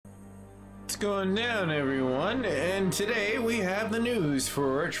going down, everyone? And today we have the news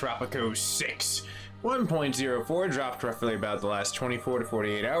for Tropico 6. 1.04 dropped roughly about the last 24 to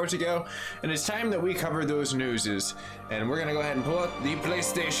 48 hours ago, and it's time that we cover those newses. And we're gonna go ahead and pull up the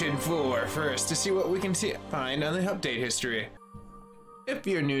PlayStation 4 first to see what we can find on the update history. If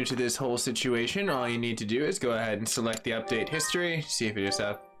you're new to this whole situation, all you need to do is go ahead and select the update history, see if it is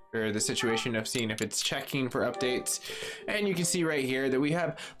up, or the situation of seeing if it's checking for updates. And you can see right here that we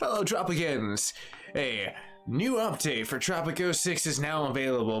have fellow Tropicans. A new update for Tropico 6 is now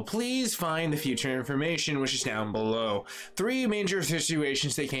available. Please find the future information, which is down below. Three major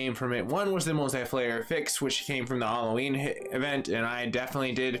situations that came from it. One was the multiplayer fix, which came from the Halloween event, and I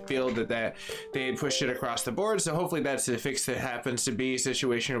definitely did feel that they had pushed it across the board, so hopefully that's a fix that happens to be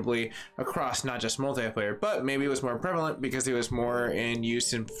situationably across not just multiplayer, but maybe it was more prevalent because it was more in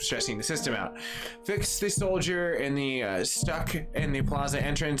use in stressing the system out. Fix the soldier and the stuck in the plaza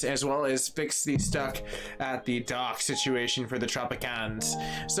entrance, as well as fix the stuck at the dock situation for the Tropicans.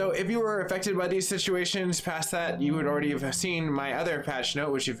 So if you were affected by these situations past that, you would already have seen my other patch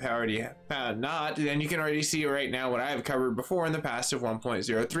note, which you've already found not, then you can already see right now what I've covered before in the past of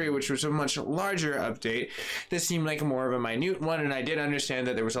 1.03, which was a much larger update. This seemed like more of a minute one, and I did understand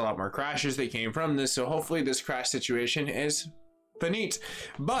that there was a lot more crashes that came from this, so hopefully this crash situation is finite.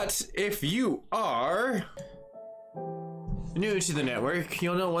 But if you are new to the network,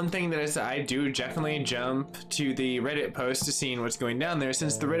 you'll know one thing that is I do definitely jump to the Reddit post to seeing what's going down there.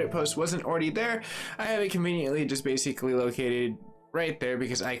 Since the Reddit post wasn't already there, I have it conveniently just basically located right there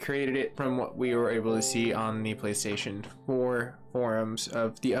because I created it from what we were able to see on the PlayStation 4 forums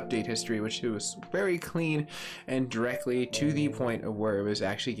of the update history, which was very clean and directly to the point of where it was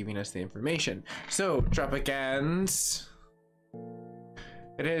actually giving us the information. So, Tropicans,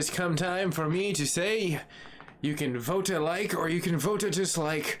 it has come time for me to say you can vote a like or you can vote a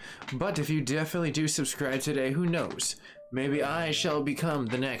dislike, but if you definitely do subscribe today, who knows? Maybe I shall become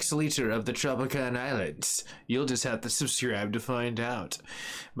the next leader of the Tropican Islands. You'll just have to subscribe to find out.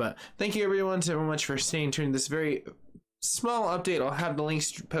 But thank you everyone so much for staying tuned. This very small update, I'll have the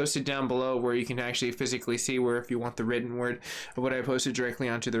links posted down below where you can actually physically see where if you want the written word of what I posted directly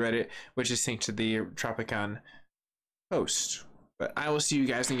onto the Reddit, which is synced to the Tropican post. But I will see you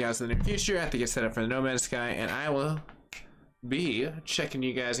guys and gals in the near future. I have to get set up for the No Man's Sky, and I will be checking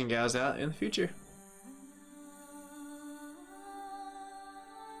you guys and gals out in the future.